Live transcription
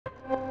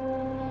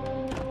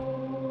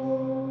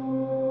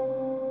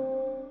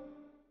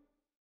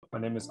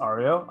name is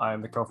Ario. I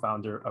am the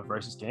co-founder of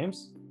Racist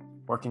Games,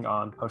 working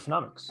on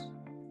Potionomics.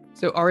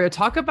 So Ario,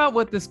 talk about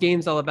what this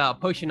game's all about,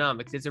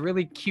 Potionomics. It's a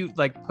really cute,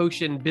 like,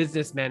 potion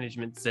business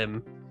management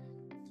sim.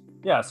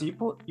 Yeah, so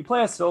you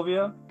play as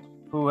Sylvia,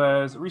 who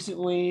has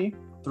recently,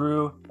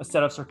 through a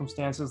set of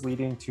circumstances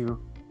leading to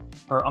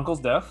her uncle's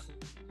death,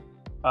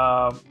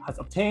 has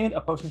obtained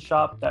a potion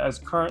shop that is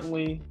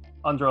currently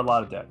under a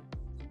lot of debt.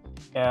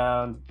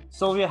 And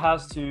Sylvia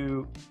has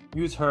to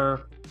use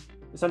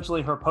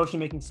essentially her potion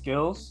making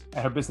skills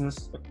and her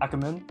business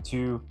acumen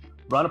to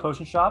run a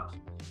potion shop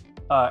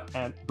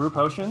and brew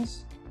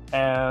potions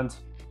and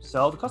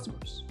sell to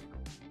customers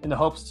in the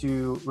hopes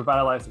to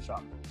revitalize the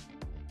shop.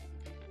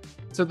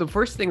 So the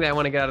first thing that I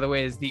want to get out of the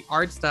way is the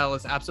art style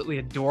is absolutely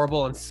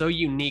adorable and so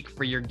unique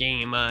for your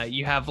game.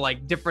 You have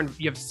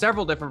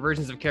several different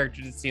versions of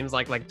characters. It seems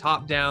like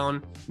top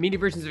down, mini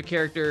versions of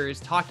characters,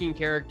 talking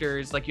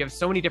characters. Like, you have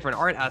so many different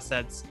art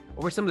assets.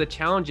 What were some of the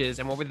challenges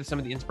and what were some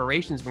of the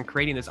inspirations when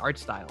creating this art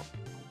style?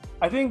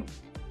 I think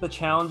the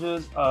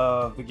challenges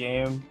of the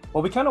game,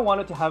 well, we kind of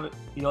wanted to have it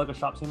be like a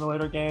shop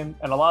simulator game,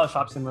 and a lot of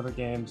shop simulator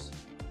games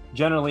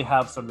generally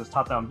have sort of this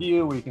top-down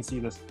view where you can see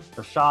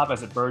the shop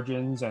as it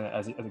burgeons and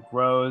as it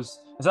grows.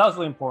 And so that was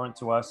really important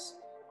to us.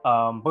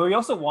 But we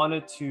also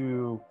wanted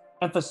to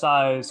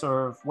emphasize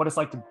sort of what it's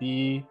like to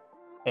be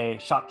a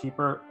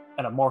shopkeeper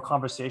at a more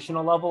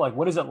conversational level. Like,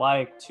 what is it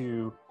like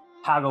to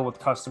haggle with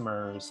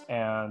customers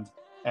and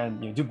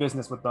do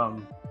business with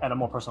them at a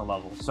more personal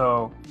level?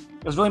 So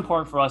it was really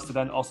important for us to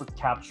then also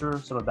capture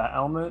sort of that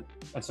element.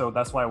 And so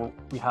that's why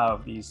we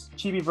have these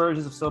chibi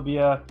versions of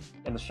Sylvia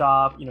in the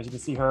shop. You can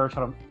see her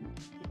kind of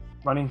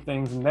running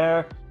things in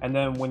there. And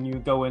then when you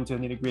go into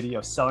the nitty gritty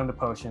of selling the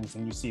potions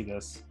and you see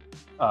this,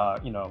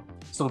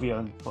 Sylvia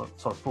in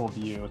sort of full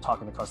view,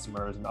 talking to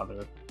customers and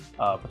other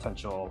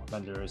potential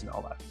vendors and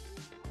all that.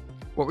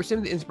 What were some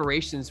of the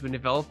inspirations when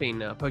developing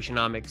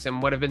Potionomics,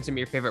 and what have been some of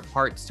your favorite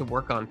parts to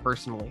work on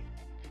personally?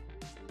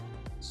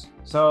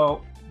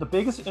 So the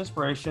biggest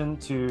inspiration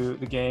to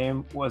the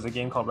game was a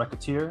game called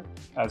Racketeer,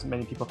 as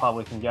many people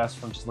probably can guess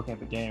from just looking at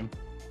the game.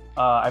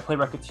 I played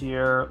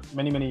Racketeer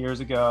many years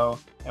ago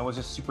and was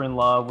just super in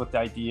love with the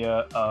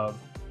idea of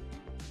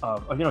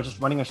just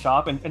running a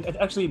shop and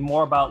actually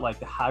more about like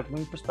the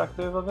haggling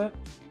perspective of it.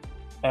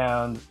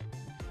 And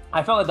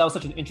I felt like that was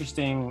such an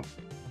interesting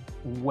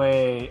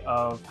way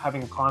of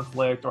having a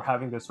conflict or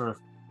having this sort of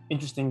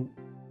interesting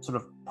sort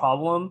of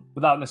problem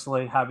without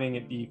necessarily having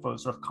it be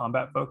sort of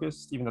combat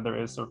focused, even though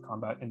there is sort of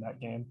combat in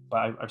that game, but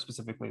I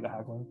specifically the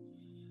haggling.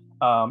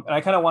 And I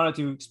kind of wanted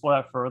to explore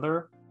that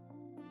further.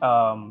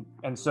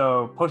 And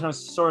so Potionomics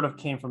sort of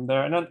came from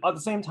there. And then at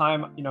the same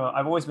time,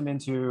 I've always been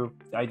into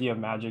the idea of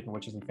magic and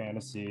witches and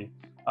fantasy.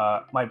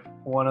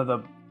 One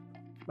of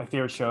my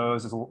favorite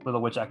shows is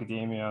Little Witch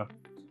Academia,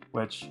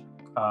 which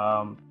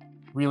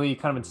really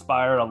kind of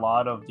inspired a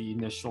lot of the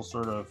initial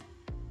sort of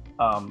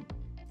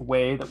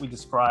way that we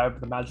describe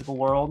the magical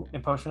world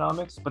in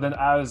Potionomics. But then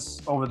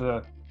as over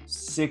the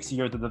 6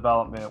 years of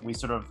development, we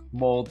sort of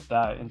mold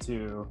that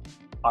into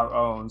our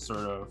own sort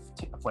of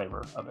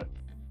flavor of it.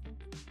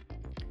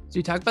 So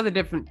you talked about the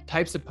different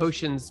types of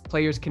potions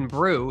players can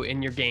brew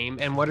in your game,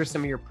 and what are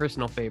some of your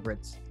personal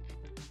favorites?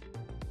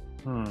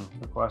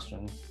 Good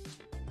question.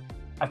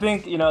 I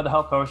think, the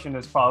health potion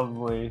is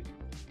probably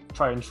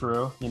tried and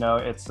true.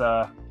 It's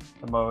the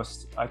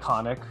most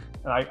iconic.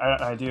 And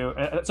I do.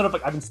 And it's sort of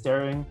like I've been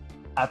staring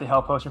at the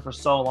health potion for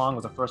so long. It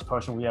was the first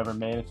potion we ever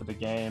made for the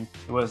game.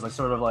 It was like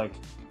sort of like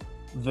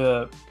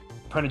the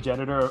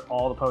progenitor of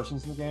all the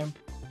potions in the game.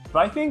 But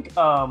I think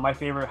my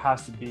favorite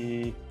has to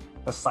be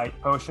the sight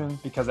potion,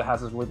 because it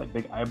has this really like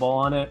big eyeball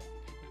on it,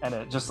 and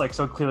it just like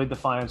so clearly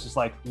defines just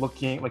like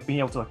looking, like being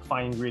able to like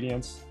find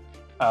ingredients,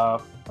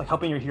 like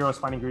helping your heroes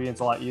find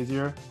ingredients a lot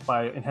easier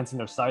by enhancing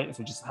their sight. And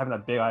so just having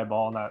that big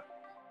eyeball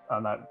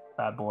on that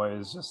bad boy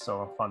is just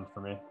so fun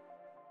for me.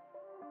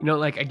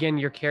 Like, again,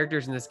 your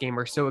characters in this game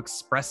are so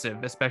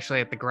expressive,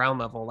 especially at the ground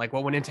level. Like,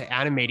 what went into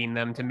animating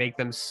them to make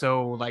them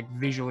so like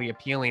visually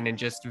appealing and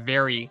just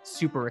very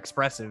super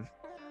expressive?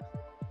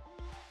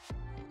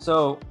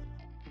 So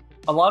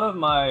a lot of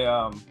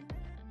my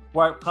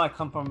where I kind of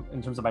come from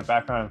in terms of my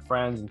background and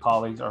friends and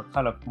colleagues are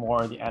kind of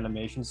more the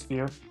animation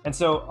sphere. And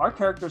so our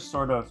characters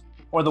sort of,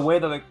 or the way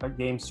that the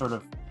game sort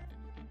of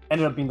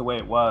ended up being the way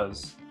it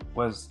was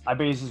I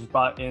basically just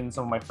brought in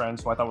some of my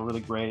friends who I thought were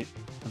really great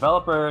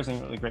developers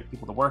and really great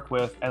people to work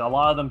with. And a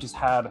lot of them just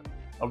had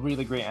a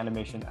really great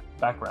animation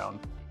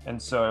background.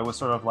 And so it was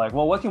sort of like,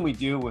 well, what can we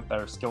do with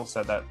our skill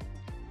set that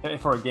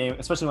for a game,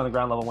 especially on the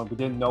ground level when we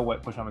didn't know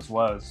what Potionomics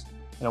was,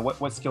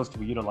 what skills could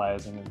we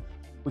utilize? And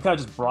we kind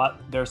of just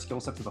brought their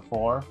skill set to the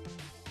fore.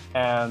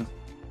 And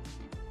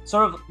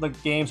sort of the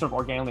game sort of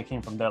organically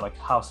came from there, like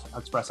how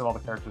expressive all the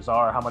characters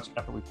are, how much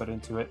effort we put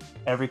into it.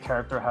 Every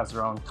character has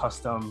their own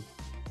custom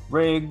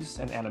rigs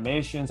and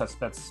animations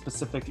that's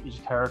specific to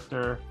each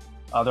character.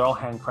 They're all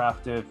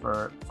handcrafted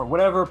for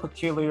whatever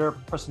peculiar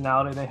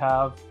personality they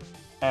have.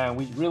 And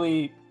we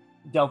really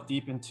delve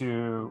deep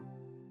into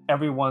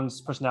everyone's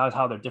personalities,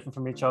 how they're different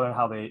from each other and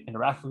how they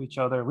interact with each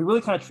other. We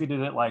really kind of treated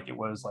it like it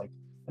was like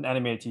an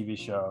animated TV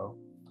show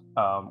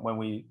when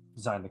we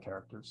designed the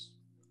characters.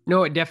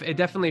 No, it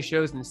definitely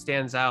shows and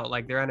stands out.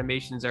 Like their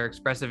animations are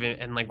expressive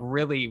and like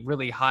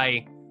really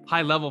high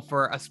level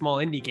for a small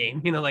indie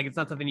game. You know, like it's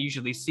not something you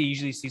usually see. You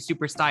usually see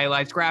super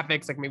stylized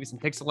graphics, like maybe some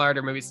pixel art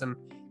or maybe some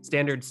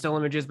standard still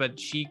images, but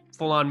she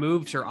full on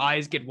moves. Her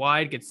eyes get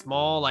wide, get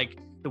small. Like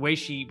the way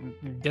she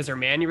does her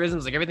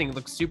mannerisms, like everything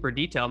looks super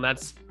detailed. And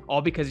that's all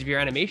because of your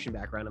animation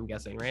background, I'm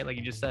guessing, right? Like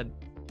you just said.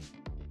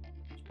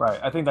 Right.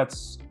 I think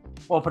that's,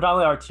 well,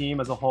 predominantly our team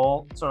as a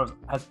whole sort of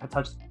has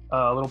touched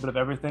a little bit of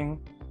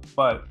everything.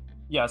 But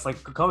yes,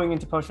 like coming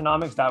into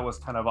Potionomics, that was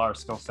kind of our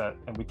skill set.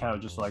 And we kind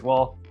of just like,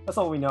 well, that's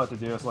all we know what to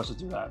do, so let's just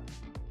do that.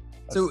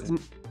 So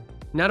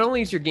not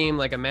only is your game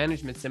like a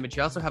management sim, but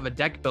you also have a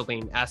deck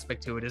building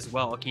aspect to it as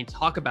well. Can you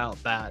talk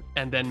about that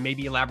and then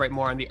maybe elaborate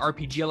more on the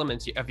RPG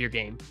elements of your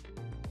game?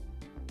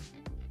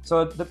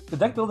 So the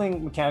deck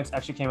building mechanics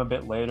actually came a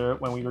bit later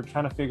when we were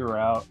trying to figure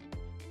out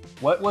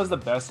what was the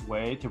best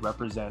way to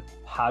represent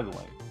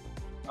haggling.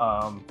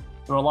 There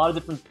were a lot of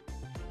different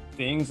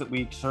things that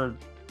we sort of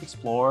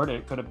explored.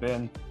 It could have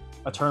been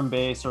a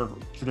turn-based sort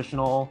of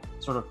traditional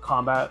sort of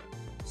combat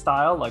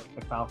style, like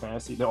Final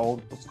Fantasy, the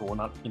old school,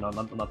 not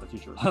the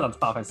future, not the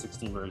Final Fantasy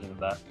 16 version of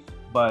that,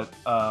 but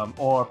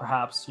or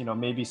perhaps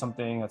maybe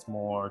something that's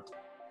more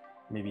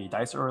maybe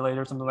dice related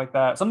or something like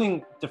that,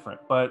 something different.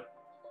 But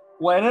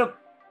what ended up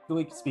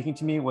really speaking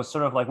to me was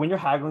sort of like when you're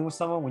haggling with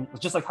someone,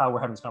 just like how we're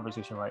having this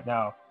conversation right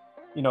now,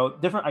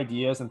 different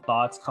ideas and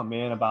thoughts come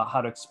in about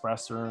how to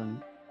express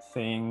certain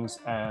things,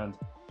 and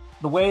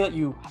the way that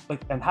you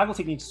like, and haggle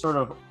techniques sort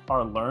of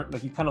are learned,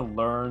 like you kind of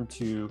learn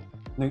to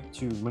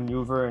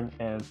maneuver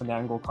and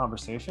finagle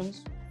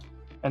conversations.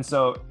 And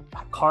so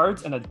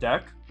cards and a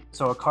deck,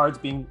 so cards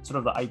being sort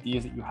of the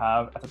ideas that you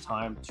have at the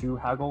time to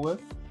haggle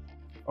with,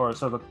 or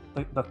sort of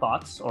the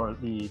thoughts or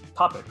the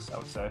topics, I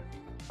would say,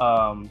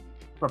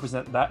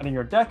 represent that. And then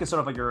your deck is sort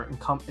of like your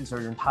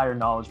entire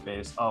knowledge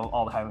base of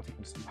all the haggling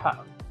techniques you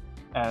have.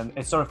 And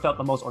it sort of felt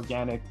the most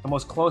organic, the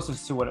most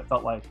closest to what it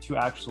felt like to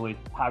actually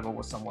haggle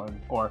with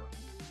someone or,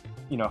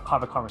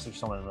 have a conversation with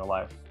someone in real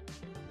life.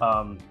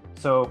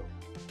 So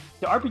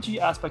the RPG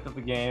aspect of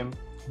the game,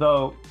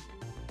 though,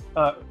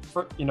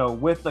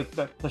 with like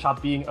the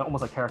shop being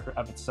almost like character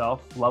of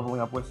itself, leveling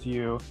up with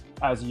you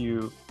as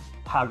you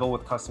haggle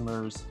with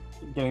customers,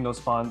 getting those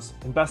funds,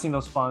 investing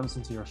those funds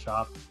into your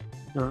shop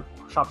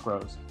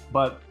grows.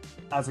 But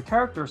as a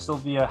character,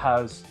 Sylvia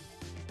has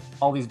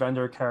all these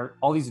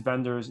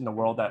vendors in the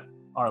world that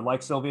are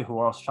like Sylvia, who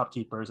are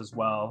shopkeepers as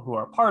well, who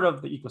are part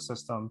of the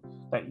ecosystem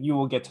that you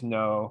will get to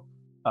know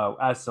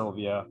as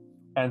Sylvia.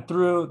 And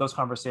through those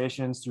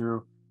conversations,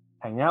 through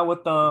hanging out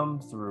with them,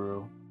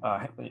 through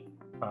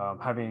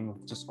having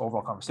just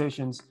overall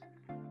conversations,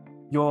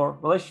 your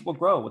relationship will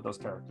grow with those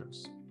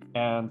characters.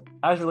 And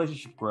as your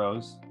relationship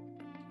grows,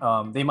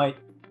 they might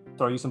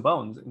throw you some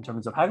bones in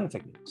terms of haggling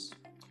techniques.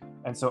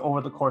 And so over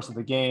the course of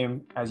the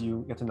game, as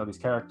you get to know these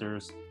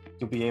characters,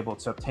 you'll be able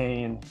to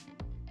obtain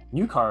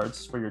new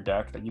cards for your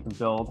deck that you can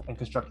build and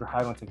construct your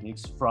haggling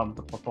techniques from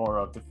the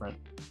plethora of different,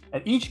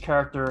 and each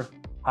character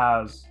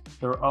has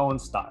their own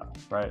style,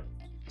 right?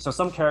 So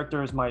some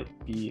characters might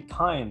be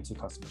kind to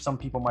customers. Some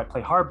people might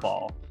play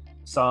hardball.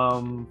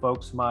 Some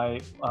folks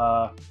might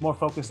more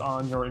focus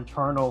on your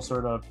internal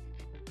sort of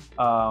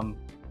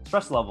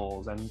stress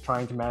levels and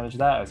trying to manage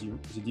that as you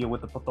deal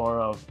with the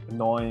plethora of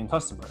annoying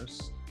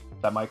customers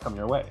that might come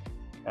your way.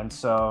 And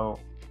so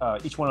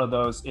each one of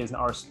those is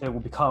it will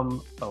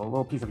become a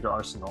little piece of your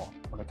arsenal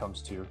when it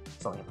comes to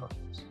selling your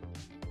potions.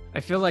 I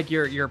feel like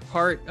you're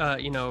part,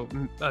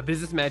 a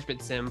business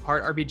management sim,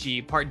 part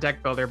RPG, part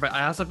deck builder, but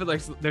I also feel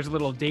like there's a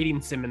little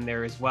dating sim in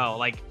there as well.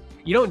 Like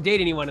you don't date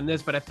anyone in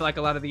this, but I feel like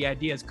a lot of the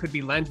ideas could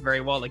be lent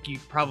very well. Like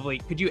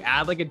could you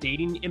add like a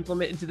dating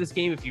implement into this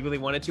game if you really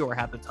wanted to or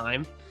had the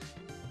time?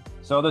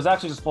 So there's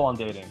actually just full on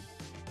dating.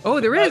 Oh,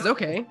 there is.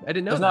 Okay, I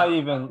didn't know.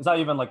 It's not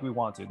even like we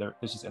want to.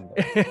 It's just in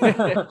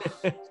there.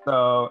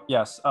 So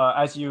yes,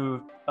 as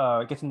you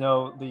get to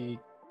know the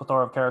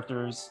plethora of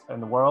characters in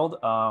the world,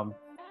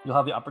 you'll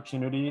have the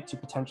opportunity to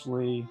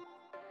potentially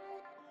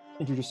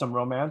introduce some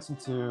romance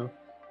into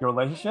your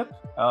relationship.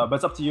 But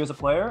it's up to you as a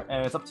player,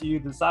 and it's up to you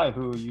to decide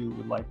who you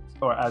would like,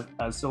 or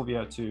as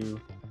Sylvia, to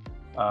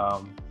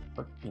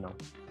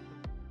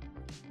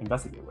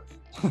investigate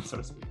with, so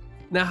to speak.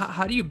 Now,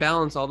 how do you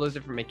balance all those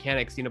different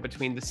mechanics,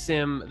 between the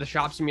sim, the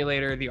shop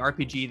simulator, the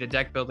RPG, the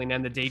deck building,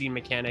 and the dating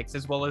mechanics,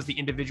 as well as the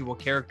individual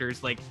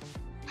characters? Like,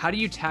 how do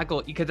you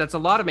tackle, because that's a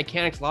lot of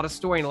mechanics, a lot of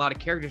story, and a lot of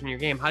characters in your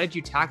game. How did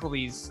you tackle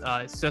these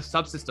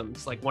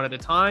subsystems? Like one at a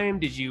time?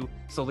 Did you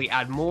slowly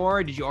add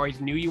more? Did you always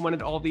knew you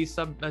wanted all these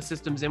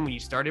subsystems in when you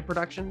started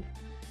production?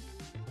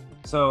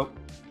 So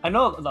I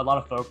know a lot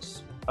of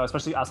folks,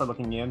 especially outside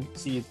looking in,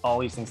 see all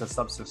these things as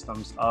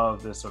subsystems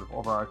of this sort of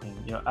overarching,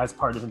 as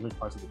part of different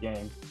parts of the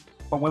game.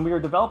 But when we were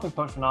developing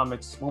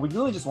Potionomics, what we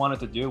really just wanted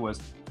to do was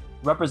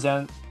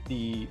represent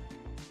the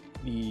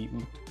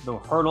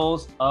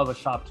hurdles of a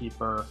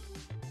shopkeeper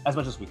as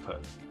much as we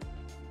could.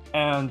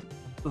 And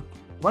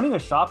running a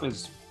shop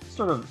is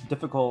sort of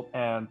difficult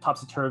and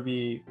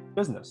topsy-turvy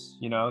business.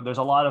 You know, there's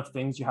a lot of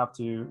things a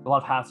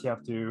lot of hats you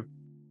have to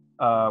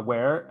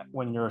wear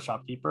when you're a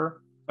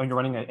shopkeeper, when you're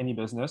running any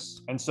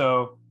business. And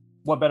so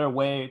what better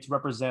way to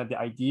represent the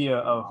idea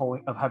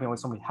of having only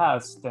so many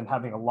hats than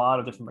having a lot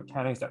of different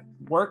mechanics that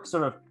work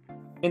sort of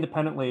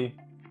independently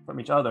from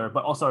each other,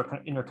 but also are kind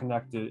of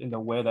interconnected in the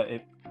way that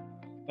it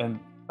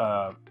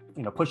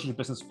pushes your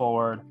business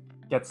forward,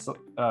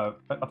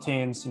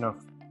 obtains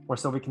where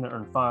Sylvie can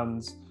earn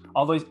funds.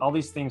 All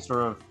these things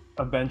sort of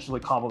eventually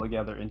cobble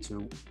together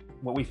into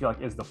what we feel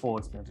like is the full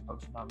experience of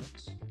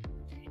Potionomics.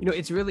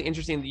 It's really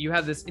interesting that you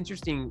have this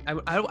interesting,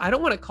 I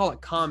don't want to call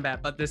it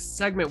combat, but this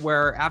segment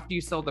where after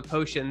you sell the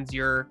potions,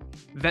 your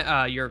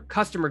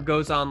customer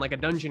goes on like a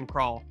dungeon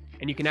crawl,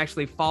 and you can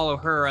actually follow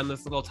her on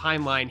this little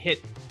timeline,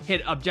 hit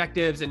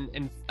objectives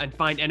and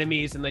find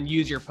enemies, and then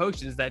use your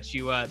potions that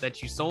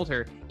you sold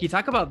her. Can you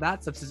talk about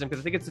that subsystem? Because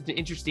I think it's such an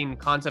interesting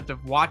concept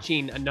of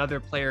watching another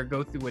player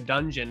go through a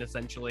dungeon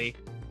essentially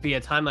via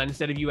timeline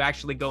instead of you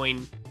actually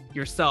going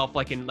yourself,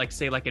 like in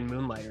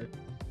Moonlighter.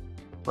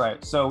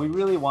 Right. So we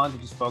really wanted to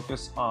just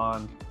focus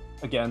on,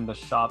 again, the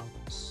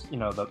shops,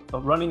 the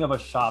running of a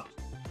shop.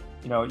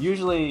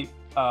 Usually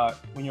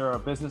when you're a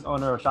business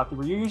owner or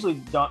shopkeeper, you're usually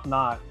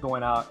not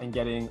going out and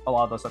getting a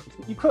lot of those stuff.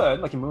 You could,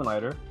 like in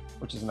Moonlighter,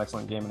 which is an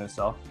excellent game in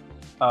itself.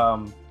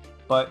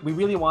 But we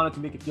really wanted to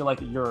make it feel like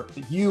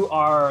you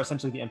are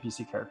essentially the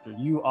NPC character.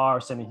 You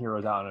are sending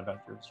heroes out on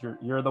adventures.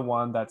 You're the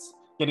one that's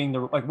getting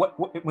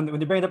when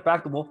they bring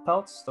back the wolf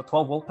pelts, the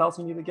 12 wolf pelts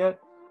you need to get.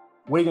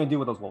 What are you going to do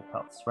with those wolf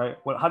pelts, right?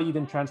 How do you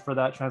then translate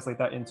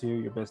that into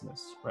your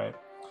business, right?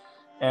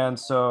 And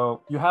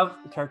so you have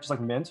characters like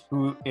Mint,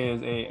 who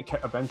is a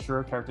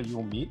adventurer character you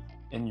will meet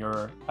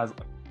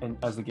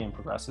as the game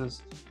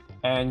progresses,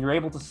 and you're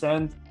able to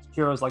send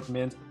heroes like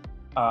Mint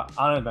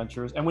on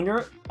adventures. And when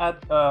you're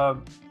at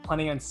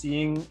planning on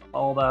seeing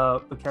all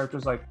the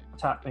characters like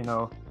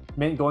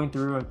Mint going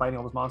through and fighting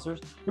all those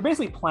monsters, you're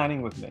basically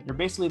planning with Mint. You're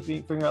basically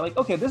figuring out like,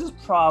 okay, this is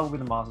probably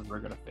the monsters we're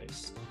going to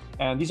face.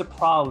 And these are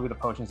probably the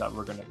potions that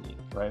we're going to need,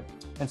 right?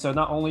 And so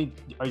not only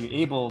are you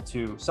able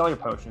to sell your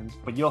potions,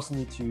 but you also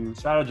need to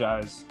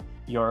strategize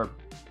your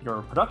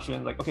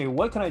production. Like, okay,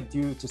 what can I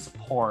do to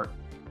support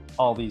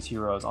all these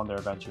heroes on their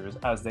adventures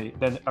as they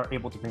then are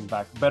able to bring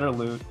back better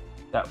loot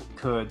that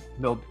could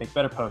make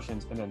better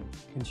potions and then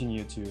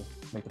continue to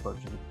make the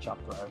potion shop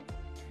thrive.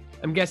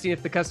 I'm guessing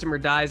if the customer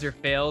dies or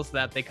fails,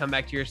 that they come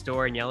back to your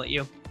store and yell at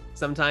you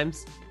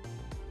sometimes.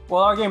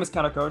 Well, our game is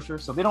kind of kosher,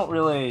 so they don't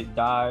really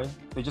die.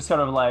 They just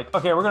kind of like,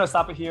 okay, we're gonna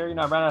stop it here. I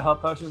ran out of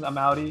health potions. I'm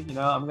outie.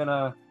 I'm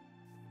gonna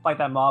fight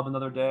that mob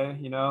another day.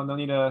 No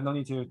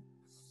need to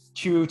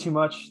chew too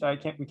much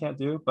that we can't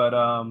do.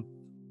 But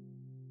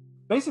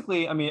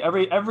basically, I mean,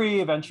 every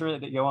adventure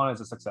that you go on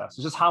is a success.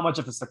 It's just how much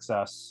of a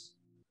success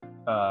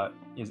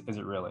is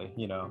it really?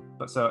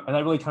 But and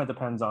that really kind of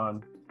depends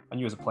on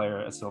you as a player,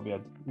 as Sylvia,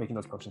 making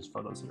those potions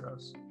for those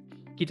heroes.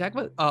 Can you talk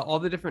about all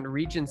the different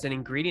regions and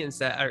ingredients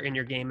that are in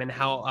your game, and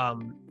how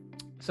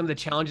some of the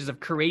challenges of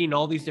creating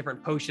all these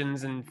different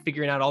potions and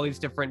figuring out all these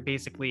different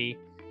basically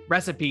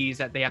recipes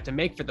that they have to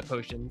make for the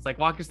potions? Like,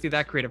 walk us through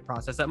that creative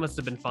process. That must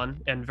have been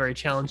fun and very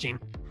challenging.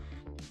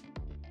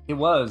 It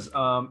was.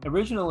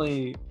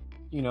 Originally,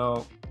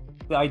 the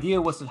idea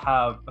was to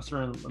have a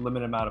certain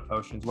limited amount of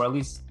potions, or at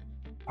least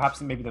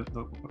perhaps maybe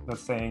the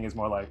saying is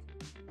more like,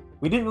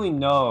 we didn't really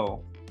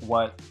know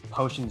what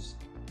potions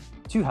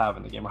to have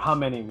in the game or how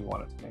many we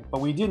wanted to make,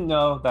 but we did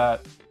know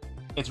that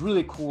it's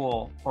really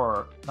cool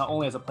for not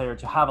only as a player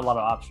to have a lot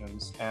of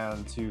options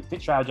and to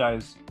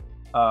strategize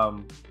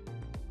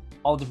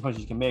all the different potions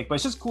you can make, but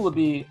it's just cool to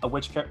be a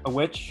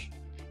witch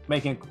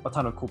making a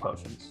ton of cool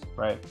potions,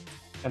 right?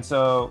 And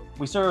so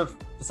we sort of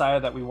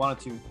decided that we wanted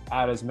to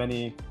add as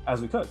many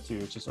as we could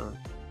to just sort of,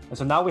 and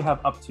so now we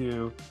have up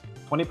to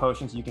 20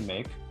 potions you can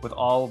make with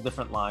all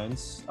different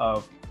lines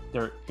of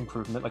their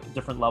improvement, like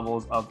different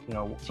levels of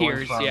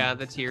tiers.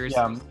 The tiers.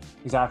 Yeah,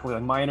 exactly.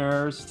 Like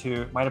minor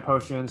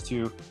potions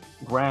to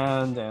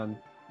grand and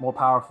more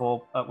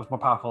powerful with more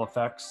powerful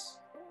effects.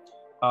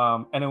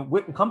 And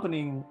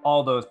accompanying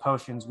all those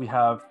potions, we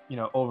have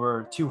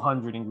over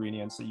 200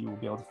 ingredients that you will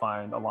be able to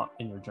find a lot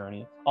in your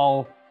journey.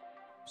 All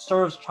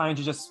serves trying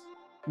to just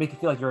make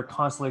it feel like you're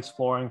constantly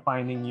exploring,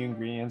 finding new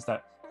ingredients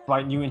that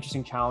provide new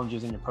interesting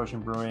challenges in your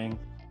potion brewing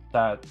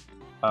that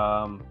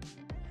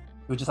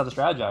we just have to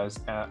strategize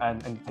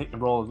and take the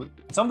role.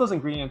 Some of those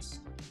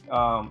ingredients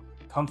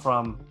come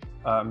from,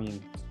 a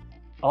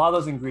lot of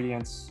those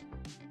ingredients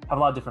have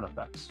a lot of different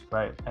effects,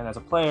 right? And as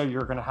a player,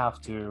 you're going to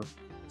have to,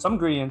 some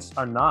ingredients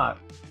are not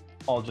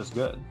all just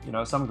good.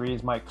 Some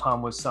ingredients might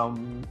come with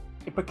some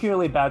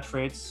peculiarly bad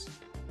traits,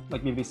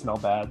 like maybe they smell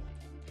bad,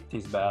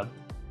 taste bad,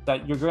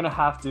 that you're going to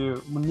have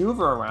to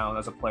maneuver around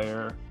as a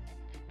player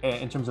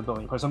in terms of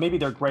building your potion. So maybe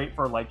they're great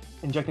for like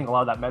injecting a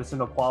lot of that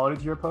medicinal quality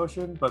to your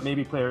potion, but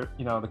maybe the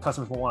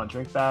customers won't want to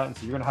drink that, and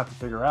so you're gonna have to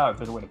figure out if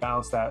there's a way to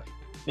balance that.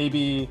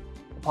 Maybe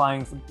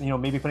applying some,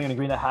 maybe putting an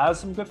ingredient that has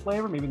some good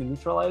flavor, maybe to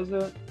neutralize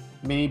it.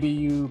 Maybe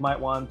you might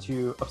want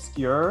to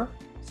obscure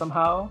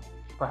somehow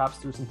perhaps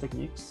through some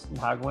techniques and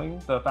haggling,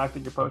 the fact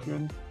that your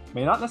potion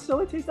may not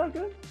necessarily taste that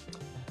good,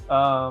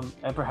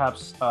 and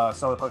perhaps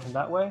sell the potion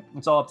that way.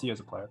 It's all up to you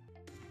as a player.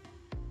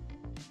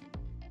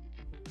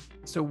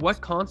 So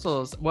what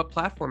consoles, what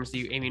platforms are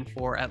you aiming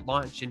for at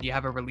launch? And do you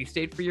have a release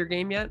date for your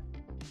game yet?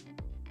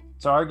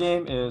 So our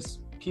game is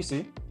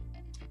PC.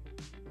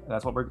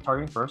 That's what we're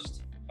targeting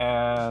first.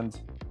 And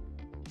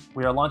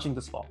we are launching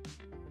this fall.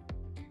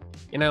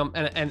 You know,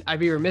 and I'd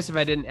be remiss if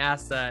I didn't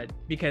ask that,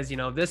 because, you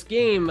know, this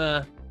game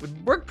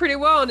would work pretty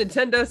well on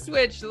Nintendo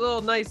Switch. A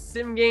little nice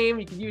sim game.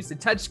 You can use the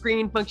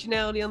touchscreen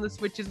functionality on the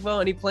Switch as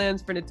well. Any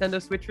plans for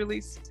Nintendo Switch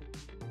release?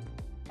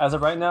 As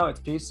of right now, it's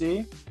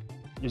PC.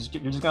 You're just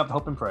gonna have to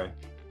hope and pray.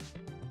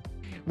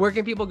 Where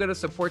can people go to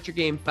support your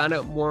game, find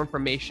out more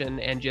information,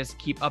 and just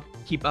keep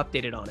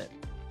updated on it?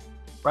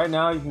 Right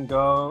now, you can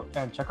go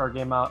and check our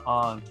game out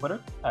on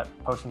Twitter at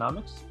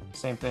Potionomics.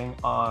 Same thing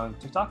on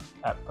TikTok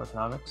at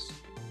Potionomics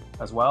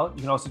as well.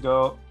 You can also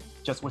go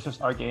just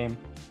wishlist our game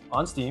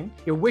on Steam.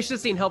 Your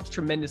wishlisting helps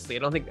tremendously. I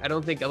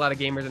don't think a lot of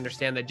gamers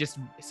understand that just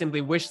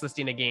simply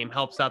wishlisting a game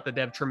helps out the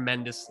dev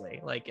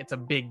tremendously. Like, it's a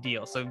big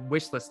deal. So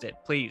wishlist it,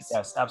 please.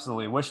 Yes,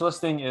 absolutely.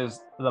 Wishlisting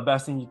is the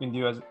best thing you can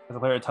do as a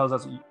player. It tells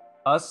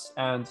us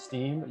and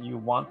Steam that you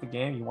want the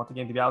game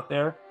to be out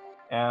there,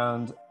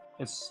 and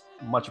it's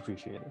much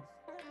appreciated.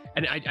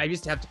 And I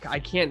just have to, I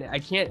can't, I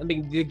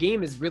mean, the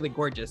game is really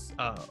gorgeous,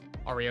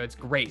 Ario. It's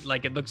great.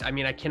 Like, it looks, I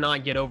mean, I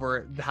cannot get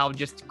over how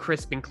just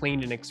crisp and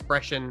clean and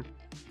expressionful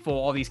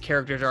all these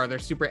characters are. They're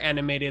super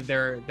animated.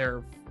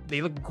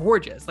 They look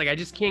gorgeous. Like, I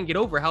just can't get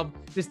over how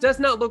this does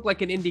not look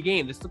like an indie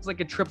game. This looks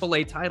like a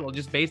AAA title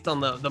just based on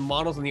the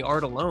models and the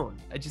art alone.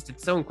 It's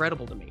so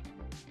incredible to me.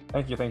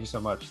 Thank you so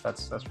much.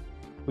 That's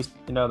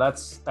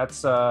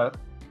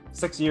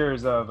 6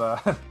 years of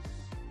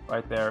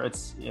right there.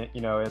 It's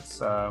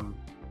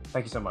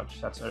thank you so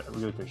much. I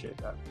really appreciate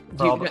that.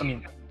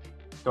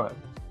 Go ahead.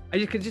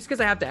 Just because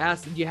I have to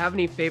ask, do you have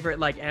any favorite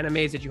like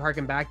animes that you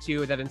harken back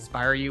to that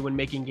inspire you when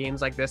making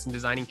games like this and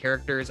designing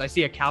characters? I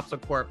see a Capsule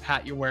Corp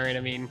hat you're wearing. I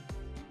mean,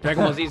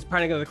 Dragon Ball Z is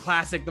probably one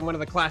of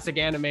the classic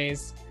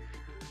animes.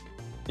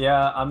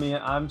 Yeah, I mean,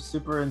 I'm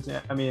super into.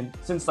 I mean,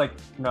 since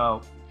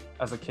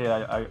as a kid,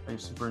 I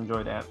super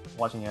enjoyed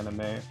watching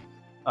anime.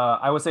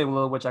 I would say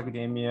Little Witch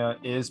Academia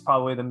is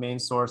probably the main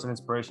source of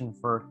inspiration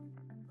for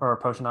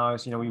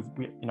Potionomics.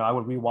 I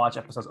would rewatch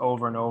episodes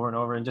over and over and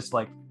over and just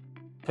like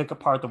pick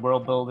apart the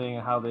world building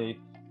and how they,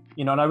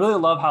 and I really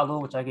love how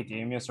Little Witch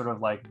Academia sort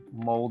of like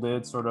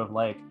molded sort of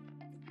like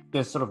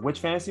this sort of witch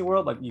fantasy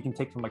world, like you can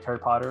take from like Harry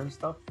Potter and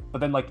stuff, but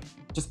then like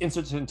just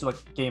insert it into like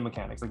game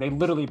mechanics. Like they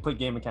literally put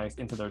game mechanics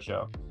into their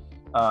show,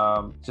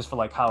 just for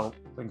like how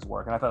things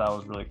work. And I thought that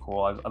was really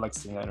cool. I like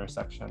seeing that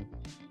intersection.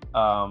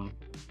 But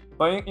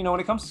when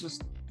it comes to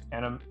just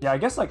anime, yeah, I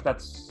guess like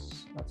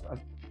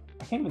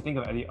I can't even think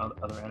of any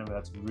other anime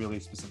that's really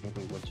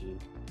specifically witchy.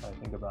 I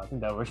think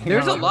that we're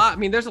there's a lot. I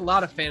mean, there's a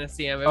lot of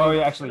fantasy anime. Oh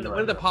yeah, actually, one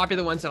of the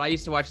popular ones that I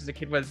used to watch as a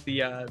kid was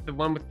the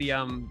one with the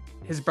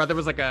his brother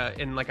was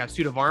in a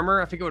suit of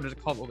armor. I forget what it was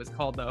called. What it was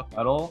called though?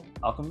 Metal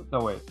Alchemist? No,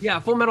 wait. Yeah,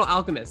 Full Metal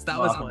Alchemist. That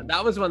was one.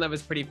 That was one that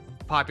was pretty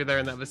popular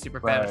and that was super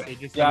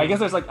fantasy. I guess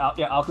there's like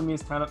alchemy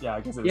is kind of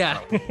I guess it is.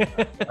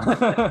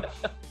 Yeah.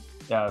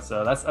 Yeah,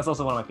 so that's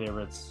also one of my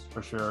favorites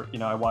for sure.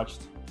 I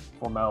watched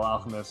Full Metal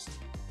Alchemist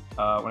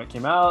when it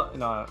came out.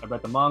 I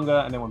read the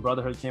manga, and then when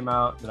Brotherhood came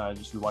out, then I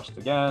just rewatched it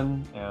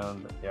again.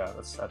 And yeah,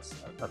 that's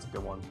a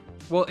good one.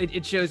 Well,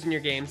 it shows in your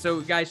game.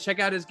 So guys,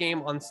 check out his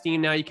game on Steam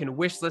now. You can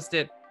wishlist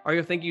it.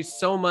 Ario, thank you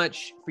so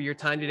much for your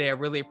time today. I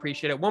really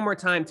appreciate it. One more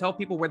time, tell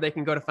people where they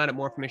can go to find out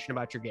more information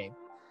about your game.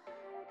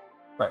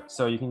 Right.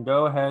 So you can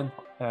go ahead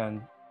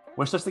and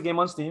wishlist the game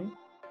on Steam.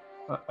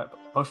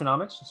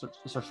 Potionomics,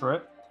 search for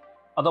it.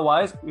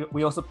 Otherwise,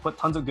 we also put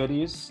tons of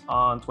goodies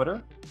on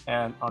Twitter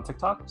and on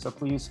TikTok. So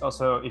please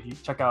also, if you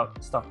check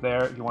out stuff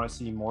there, if you want to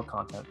see more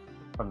content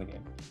from the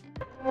game.